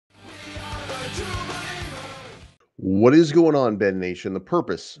What is going on, Ben Nation?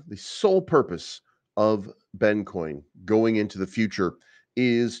 The sole purpose of Bencoin going into the future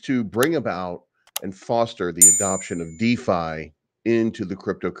is to bring about and foster the adoption of DeFi into the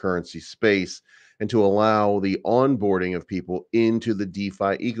cryptocurrency space and to allow the onboarding of people into the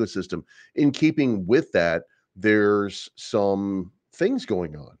DeFi ecosystem. In keeping with that, there's some things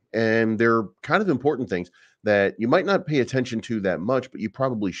going on, and they're kind of important things that you might not pay attention to that much, but you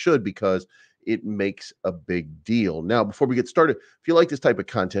probably should because it makes a big deal. Now, before we get started, if you like this type of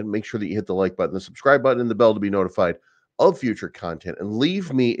content, make sure that you hit the like button, the subscribe button, and the bell to be notified of future content. And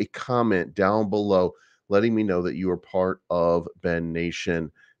leave me a comment down below letting me know that you are part of Ben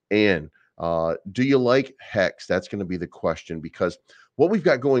Nation. And do you like Hex? That's going to be the question, because what we've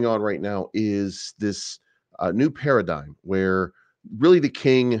got going on right now is this new paradigm where really the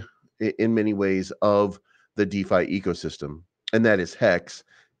king, in many ways, of the DeFi ecosystem, and that is Hex,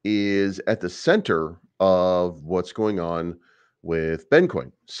 is at the center of what's going on with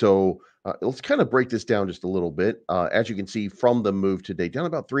Bencoin. So let's kind of break this down just a little bit. As you can see from the move today, down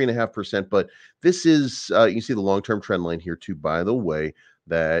about 3.5%. But this is, you can see the long term trend line here, too, by the way,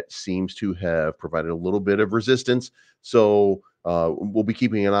 that seems to have provided a little bit of resistance. So we'll be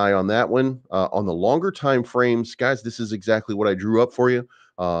keeping an eye on that one. On the longer time frames, guys, this is exactly what I drew up for you.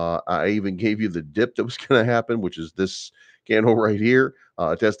 I even gave you the dip that was going to happen, which is this candle right here,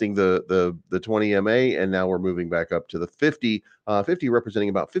 testing the 20 MA, and now we're moving back up to the 50, 50 representing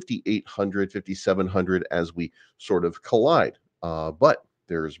about 5,800, 5,700 as we sort of collide. But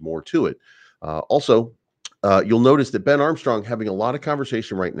there's more to it. Also, you'll notice that Ben Armstrong having a lot of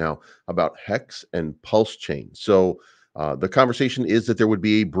conversation right now about Hex and Pulse Chain. So the conversation is that there would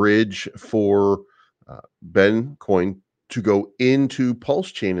be a bridge for Ben Coin to go into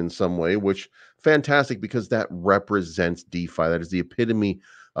Pulse Chain in some way, which fantastic, because that represents DeFi. That is the epitome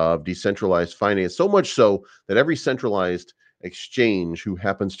of decentralized finance. So much so that every centralized exchange who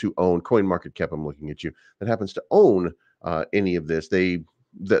happens to own CoinMarketCap, I'm looking at you, that happens to own any of this,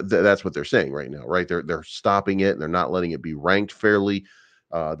 that's what they're saying right now, right? They're stopping it and they're not letting it be ranked fairly,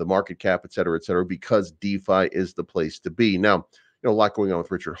 the market cap, et cetera, because DeFi is the place to be. Now, a lot going on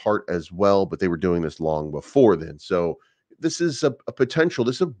with Richard Hart as well, but they were doing this long before then. So this is a potential.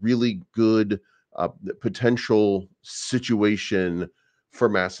 This is a really good potential situation for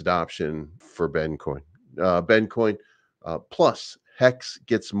mass adoption for Bencoin. Bencoin plus Hex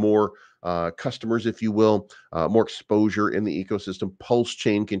gets more customers, if you will, more exposure in the ecosystem. Pulse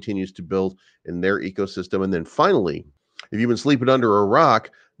Chain continues to build in their ecosystem. And then finally, if you've been sleeping under a rock,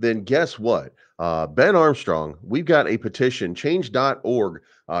 then guess what? Ben Armstrong, we've got a petition, change.org.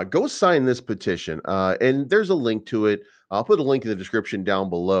 Go sign this petition. And there's a link to it. I'll put a link in the description down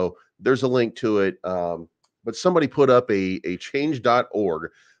below. There's a link to it. But somebody put up a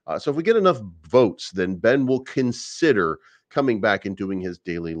change.org. So if we get enough votes, then Ben will consider coming back and doing his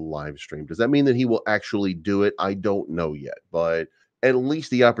daily live stream. Does that mean that he will actually do it? I don't know yet, but at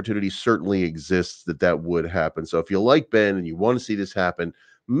least the opportunity certainly exists that would happen. So if you like Ben and you want to see this happen,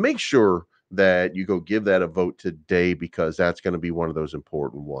 make sure that you go give that a vote today, because that's going to be one of those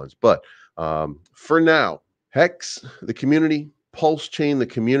important ones. But for now, Hex, the community, Pulse Chain, the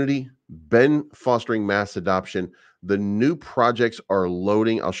community, Ben fostering mass adoption. The new projects are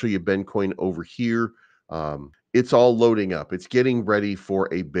loading. I'll show you Bencoin over here. It's all loading up. It's getting ready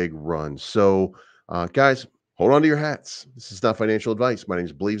for a big run. So, guys, hold on to your hats. This is not financial advice. My name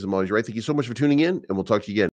is Believes. I'm always right. Thank you so much for tuning in, and we'll talk to you again.